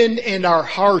opened and our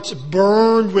hearts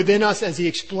burned within us as he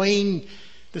explained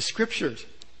the Scriptures?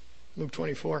 Luke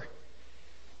 24.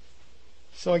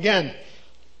 So again,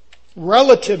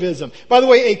 relativism. By the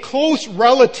way, a close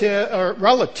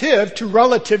relative to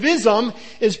relativism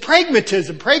is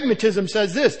pragmatism. Pragmatism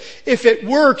says this: if it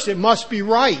works, it must be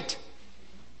right.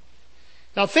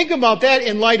 Now think about that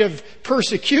in light of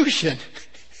persecution.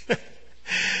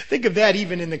 Think of that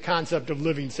even in the concept of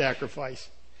living sacrifice.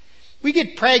 We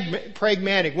get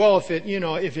pragmatic. Well, if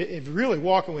it really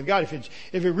walking with God,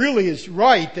 if it really is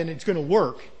right, then it's going to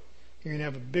work. You're going to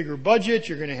have a bigger budget.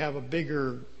 You're going to have a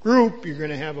bigger group. You're going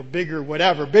to have a bigger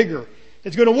whatever, bigger.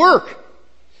 It's going to work.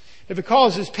 If it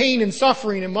causes pain and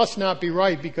suffering, it must not be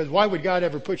right, because why would God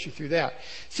ever put you through that?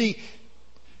 See,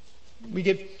 we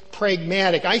get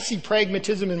pragmatic. I see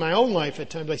pragmatism in my own life at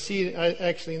times. I see it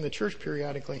actually in the church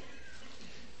periodically.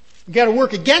 We've got to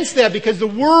work against that, because the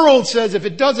world says if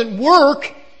it doesn't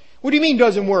work, what do you mean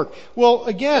doesn't work? Well,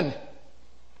 again,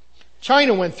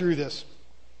 China went through this.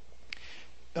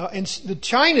 And the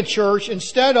China church,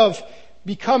 instead of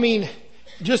becoming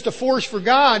just a force for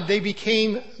God, they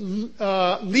became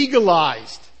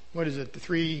legalized. What is it? The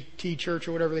 3T church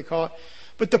or whatever they call it.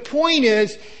 But the point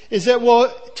is that,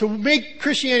 well, to make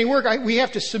Christianity work, we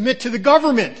have to submit to the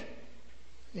government.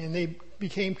 And they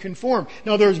became conformed.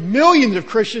 Now, there's millions of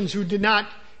Christians who did not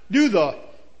do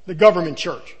the government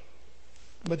church.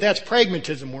 But that's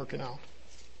pragmatism working out.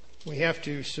 We have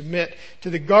to submit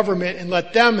to the government and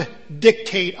let them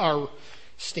dictate our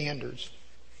standards.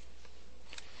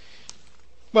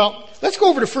 Well, let's go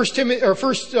over to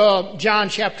 1 John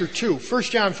chapter 2. 1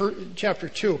 John chapter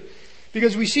 2.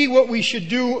 Because we see what we should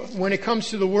do when it comes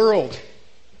to the world.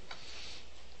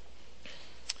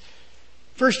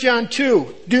 1 John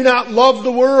 2. Do not love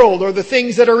the world or the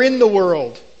things that are in the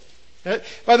world.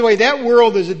 By the way, that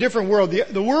world is a different world.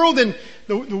 The world in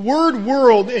the word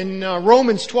world in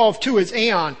Romans 12:2 is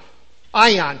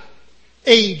ion,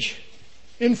 age,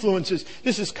 influences.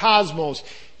 This is cosmos.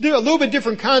 They're a little bit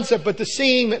different concept, but the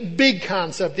same big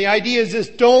concept. The idea is this: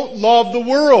 don't love the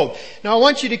world. Now, I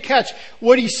want you to catch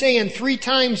what he's saying 3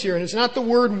 times here, and it's not the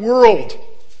word world.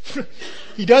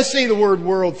 He does say the word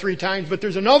world 3 times, but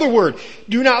there's another word.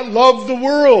 Do not love the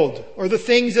world or the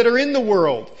things that are in the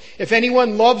world. If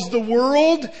anyone loves the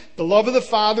world, the love of the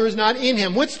Father is not in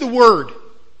him. What's the word?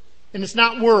 And it's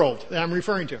not world that I'm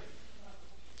referring to.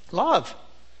 Love.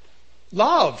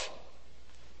 Love.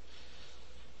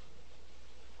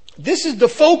 This is the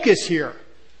focus here.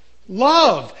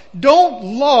 Love. Don't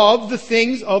love the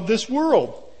things of this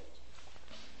world.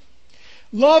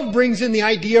 Love brings in the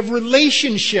idea of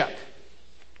relationship.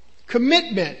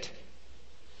 Commitment.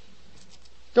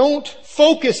 Don't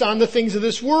focus on the things of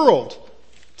this world.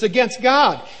 It's against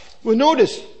God. Well,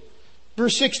 notice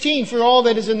verse 16, for all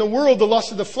that is in the world, the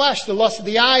lust of the flesh, the lust of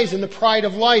the eyes, and the pride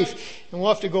of life. And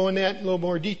we'll have to go into that in a little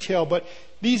more detail, but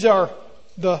these are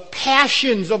the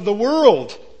passions of the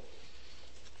world.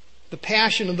 The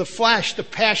passion of the flesh, the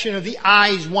passion of the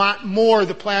eyes want more,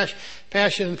 the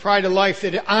passion and the pride of life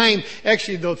that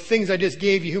actually the things I just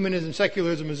gave you, humanism,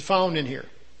 secularism, is found in here.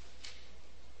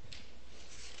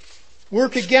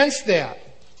 Work against that.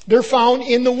 They're found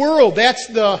in the world. That's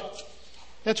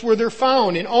where they're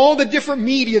found, in all the different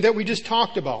media that we just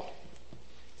talked about.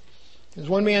 As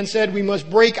one man said, we must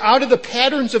break out of the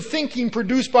patterns of thinking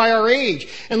produced by our age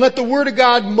and let the Word of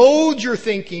God mold your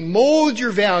thinking, mold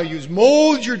your values,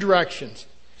 mold your directions.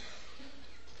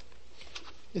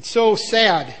 It's so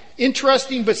sad,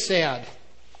 interesting but sad,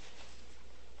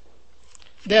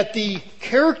 that the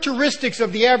characteristics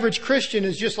of the average Christian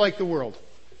is just like the world.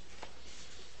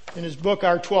 In his book,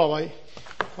 R12,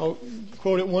 I'll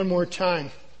quote it one more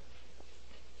time.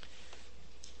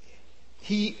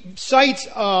 He cites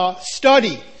a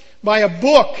study by a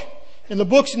book, and the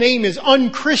book's name is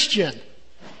Unchristian.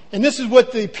 And this is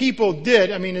what the people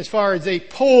did. I mean, as far as they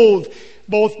polled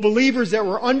both believers that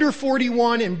were under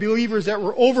 41 and believers that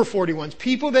were over 41.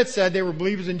 People that said they were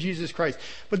believers in Jesus Christ.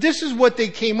 But this is what they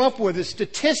came up with, is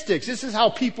statistics. This is how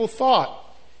people thought.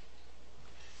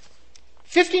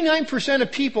 59%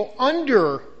 of people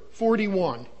under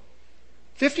 41,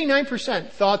 59%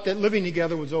 thought that living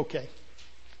together was okay.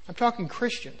 I'm talking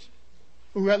Christians,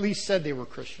 who at least said they were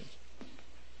Christians.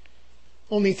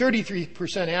 Only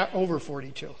 33% over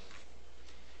 42.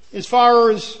 As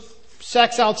far as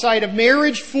sex outside of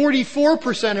marriage,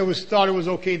 44% thought it was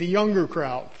okay, the younger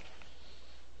crowd.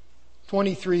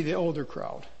 23%, the older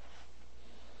crowd.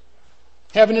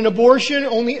 Having an abortion,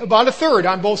 only about a third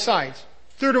on both sides.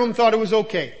 third of them thought it was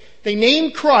okay. They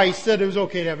named Christ, said it was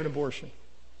okay to have an abortion.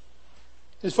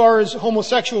 As far as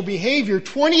homosexual behavior,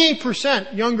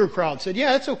 28% younger crowd said,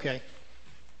 yeah, that's okay.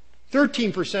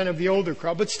 13% of the older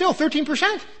crowd, but still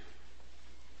 13%.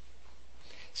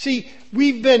 See,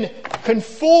 we've been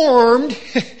conformed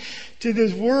to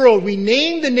this world. We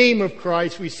name the name of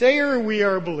Christ. We say we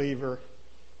are a believer.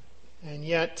 And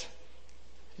yet,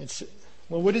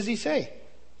 what does he say?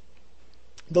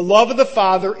 The love of the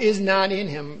Father is not in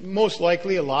him. Most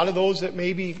likely a lot of those that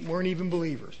maybe weren't even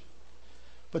believers.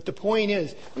 But the point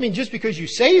is, just because you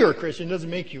say you're a Christian doesn't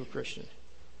make you a Christian.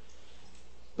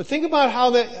 But think about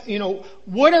how that,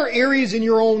 what are areas in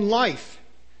your own life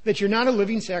that you're not a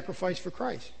living sacrifice for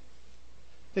Christ?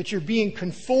 That you're being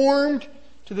conformed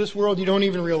to this world you don't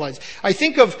even realize. I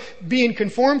think of being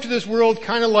conformed to this world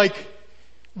kind of like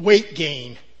weight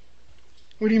gain.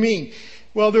 What do you mean?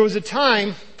 Well, there was a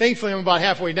time, thankfully I'm about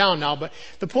halfway down now, but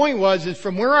the point was that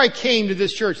from where I came to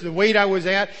this church, the weight I was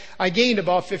at, I gained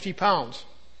about 50 pounds.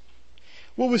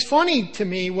 What was funny to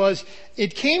me was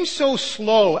it came so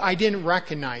slow I didn't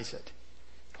recognize it.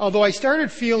 Although I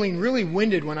started feeling really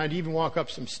winded when I'd even walk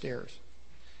up some stairs.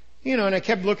 And I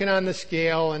kept looking on the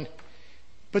scale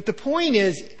but the point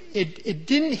is, it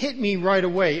didn't hit me right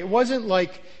away. It wasn't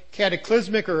like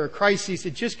cataclysmic or a crisis.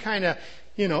 It just kind of,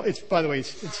 by the way,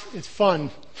 it's fun.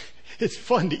 It's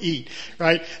fun to eat,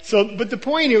 right? But the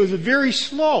point, it was very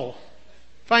slow.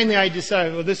 Finally I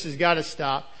decided, well, this has got to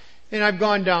stop. And I've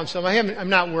gone down some.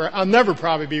 I'll never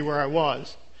probably be where I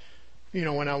was,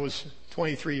 when I was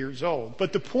 23 years old.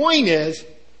 But the point is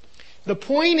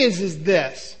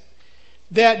this,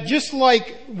 that just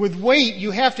like with weight,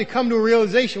 you have to come to a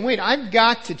realization, wait, I've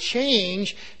got to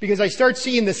change because I start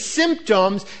seeing the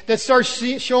symptoms that start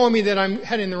showing me that I'm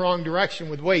heading in the wrong direction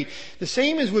with weight. The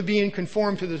same is with being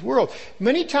conformed to this world.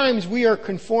 Many times we are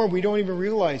conformed, we don't even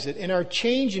realize it, and our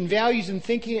change in values and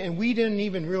thinking, and we didn't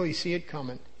even really see it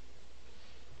coming.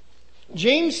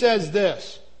 James says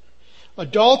this,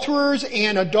 adulterers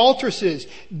and adulteresses,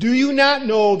 do you not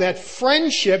know that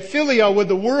friendship, philia, with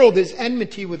the world is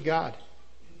enmity with God?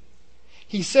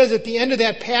 He says at the end of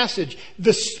that passage,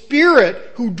 the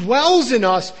Spirit who dwells in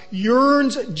us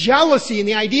yearns jealousy. And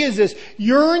the idea is this,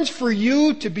 yearns for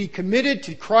you to be committed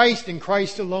to Christ and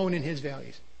Christ alone in His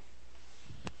values.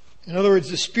 In other words,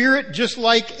 the Spirit, just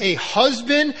like a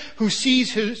husband who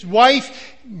sees his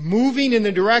wife moving in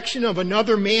the direction of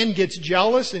another man gets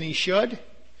jealous, and he should,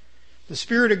 the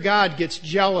Spirit of God gets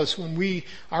jealous when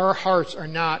our hearts are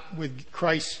not with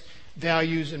Christ's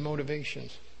values and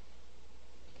motivations.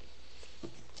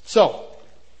 So,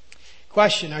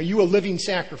 question, are you a living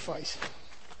sacrifice?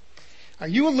 Are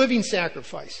you a living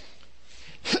sacrifice?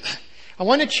 I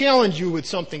want to challenge you with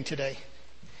something today.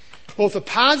 Both a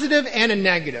positive and a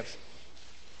negative.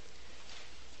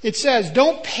 It says,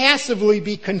 don't passively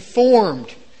be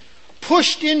conformed,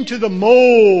 pushed into the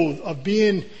mold of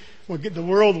being what the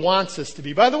world wants us to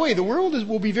be. By the way, the world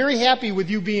will be very happy with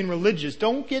you being religious.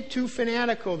 Don't get too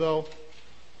fanatical, though.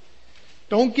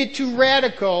 Don't get too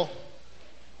radical.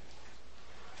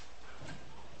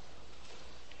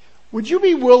 Would you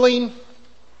be willing,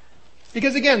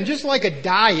 because again, just like a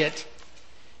diet,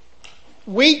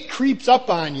 weight creeps up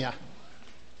on you.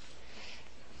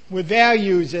 With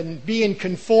values and being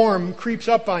conformed creeps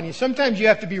up on you. Sometimes you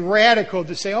have to be radical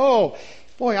to say, oh,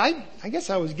 boy, I guess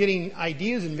I was getting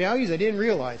ideas and values I didn't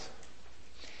realize.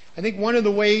 I think one of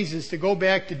the ways is to go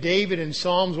back to David in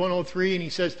Psalms 103, and he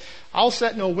says, I'll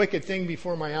set no wicked thing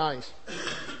before my eyes.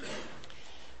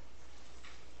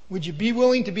 Would you be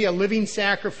willing to be a living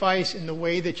sacrifice in the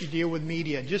way that you deal with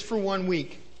media, just for 1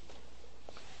 week?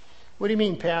 What do you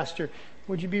mean, Pastor?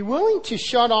 Would you be willing to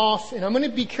shut off, and I'm going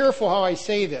to be careful how I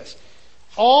say this,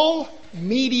 all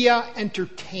media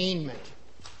entertainment?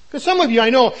 Because some of you, I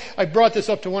know, I brought this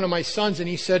up to one of my sons, and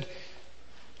he said,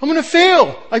 I'm going to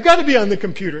fail. I've got to be on the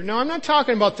computer. No, I'm not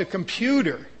talking about the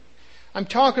computer. I'm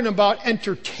talking about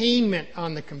entertainment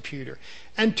on the computer,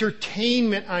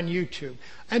 entertainment on YouTube,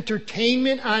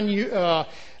 entertainment on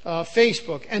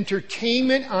Facebook,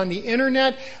 entertainment on the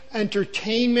internet,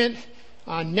 entertainment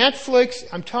on Netflix.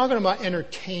 I'm talking about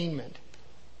entertainment.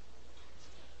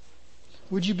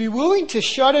 Would you be willing to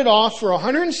shut it off for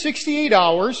 168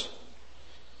 hours?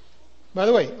 By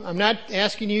the way, I'm not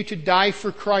asking you to die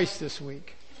for Christ this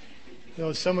week,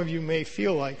 though some of you may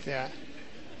feel like that.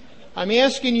 I'm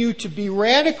asking you to be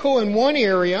radical in one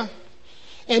area,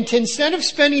 and to, instead of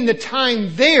spending the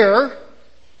time there,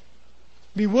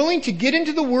 be willing to get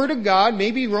into the Word of God,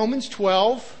 maybe Romans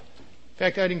 12. In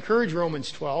fact, I'd encourage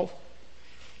Romans 12.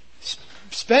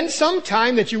 Spend some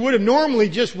time that you would have normally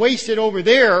just wasted over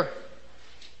there,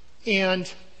 and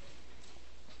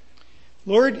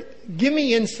Lord, give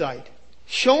me insight.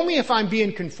 Show me if I'm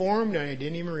being conformed and I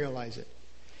didn't even realize it.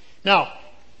 Now,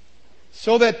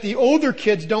 so that the older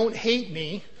kids don't hate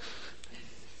me,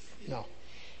 no.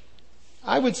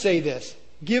 I would say this.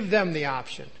 Give them the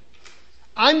option.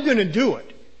 I'm going to do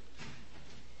it.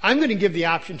 I'm going to give the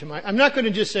option to I'm not going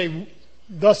to just say,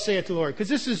 thus saith the Lord. Because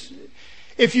this is,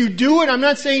 if you do it, I'm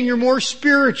not saying you're more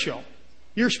spiritual.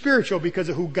 You're spiritual because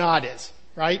of who God is,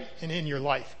 right? And in your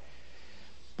life.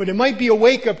 But it might be a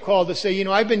wake-up call to say,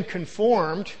 I've been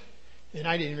conformed and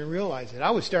I didn't even realize it.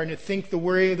 I was starting to think the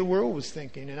way the world was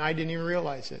thinking and I didn't even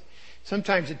realize it.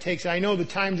 Sometimes it takes, I know the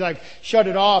times I've shut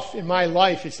it off in my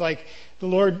life, it's like the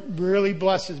Lord really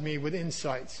blesses me with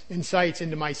insights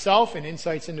into myself and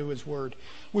insights into His Word.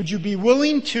 Would you be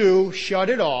willing to shut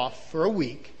it off for a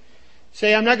week?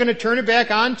 Say, I'm not going to turn it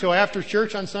back on until after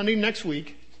church on Sunday next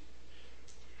week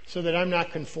so that I'm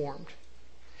not conformed.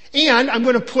 And I'm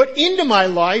going to put into my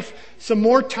life some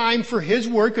more time for His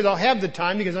Word because I'll have the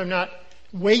time because I'm not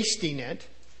wasting it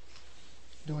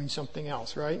doing something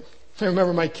else, right? I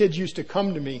remember my kids used to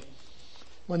come to me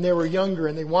when they were younger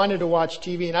and they wanted to watch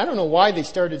TV, and I don't know why they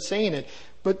started saying it,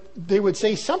 but they would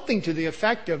say something to the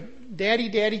effect of,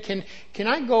 Daddy, can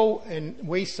I go and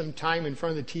waste some time in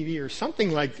front of the TV or something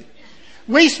like that?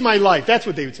 Waste my life. That's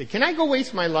what they would say. Can I go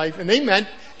waste my life? And they meant,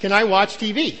 can I watch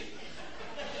TV?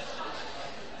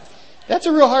 That's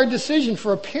a real hard decision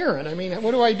for a parent. I mean,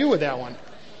 what do I do with that one?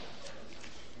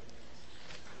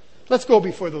 Let's go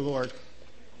before the Lord.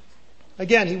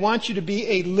 Again, He wants you to be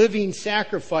a living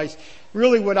sacrifice.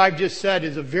 Really what I've just said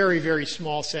is a very, very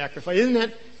small sacrifice. Isn't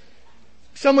it?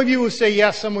 Some of you will say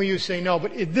yes, some of you say no,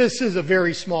 but this is a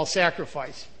very small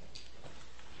sacrifice.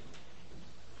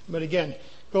 But again,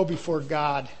 go before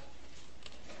God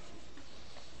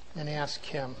and ask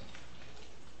Him.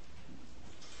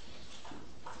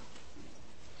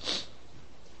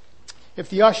 If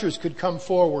the ushers could come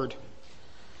forward.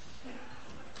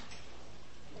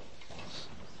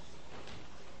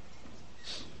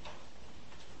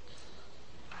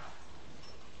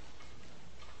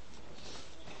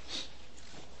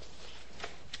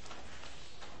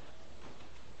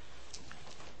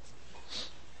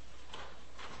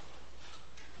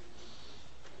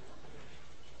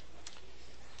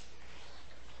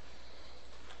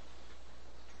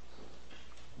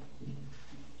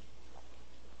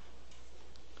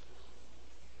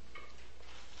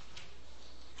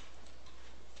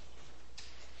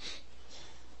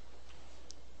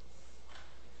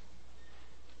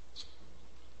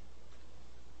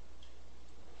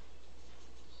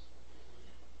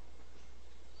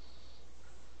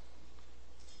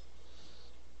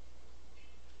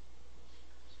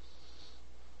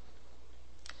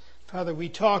 Father, we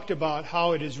talked about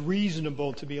how it is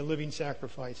reasonable to be a living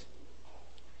sacrifice.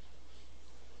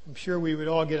 I'm sure we would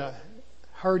all get a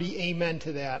hearty amen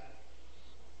to that.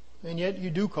 And yet you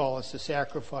do call us to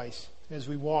sacrifice as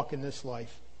we walk in this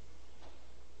life.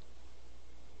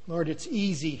 Lord, it's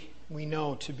easy, we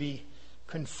know, to be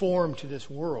conformed to this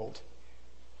world.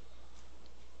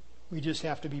 We just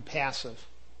have to be passive.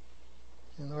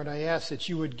 And Lord, I ask that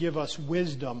you would give us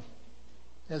wisdom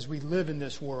as we live in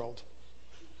this world.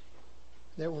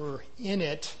 That we're in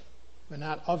it, but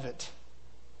not of it.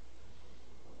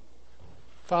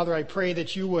 Father, I pray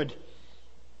that you would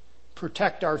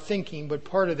protect our thinking, but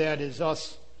part of that is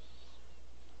us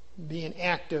being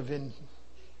active in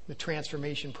the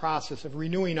transformation process of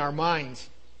renewing our minds.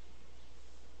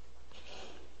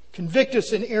 Convict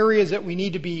us in areas that we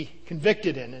need to be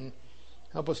convicted in, and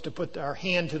help us to put our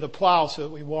hand to the plow so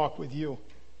that we walk with you.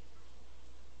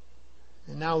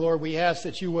 And now, Lord, we ask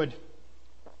that you would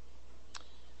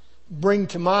bring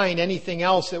to mind anything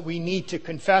else that we need to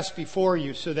confess before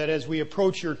you so that as we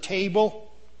approach your table,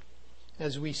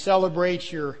 as we celebrate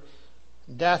your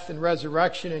death and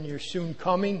resurrection and your soon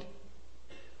coming,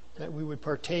 that we would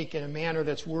partake in a manner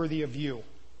that's worthy of you.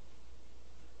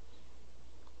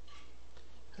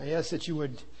 I ask that you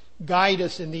would guide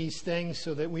us in these things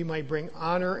so that we might bring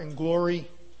honor and glory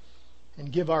and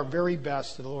give our very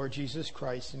best to the Lord Jesus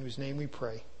Christ, in whose name we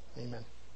pray. Amen.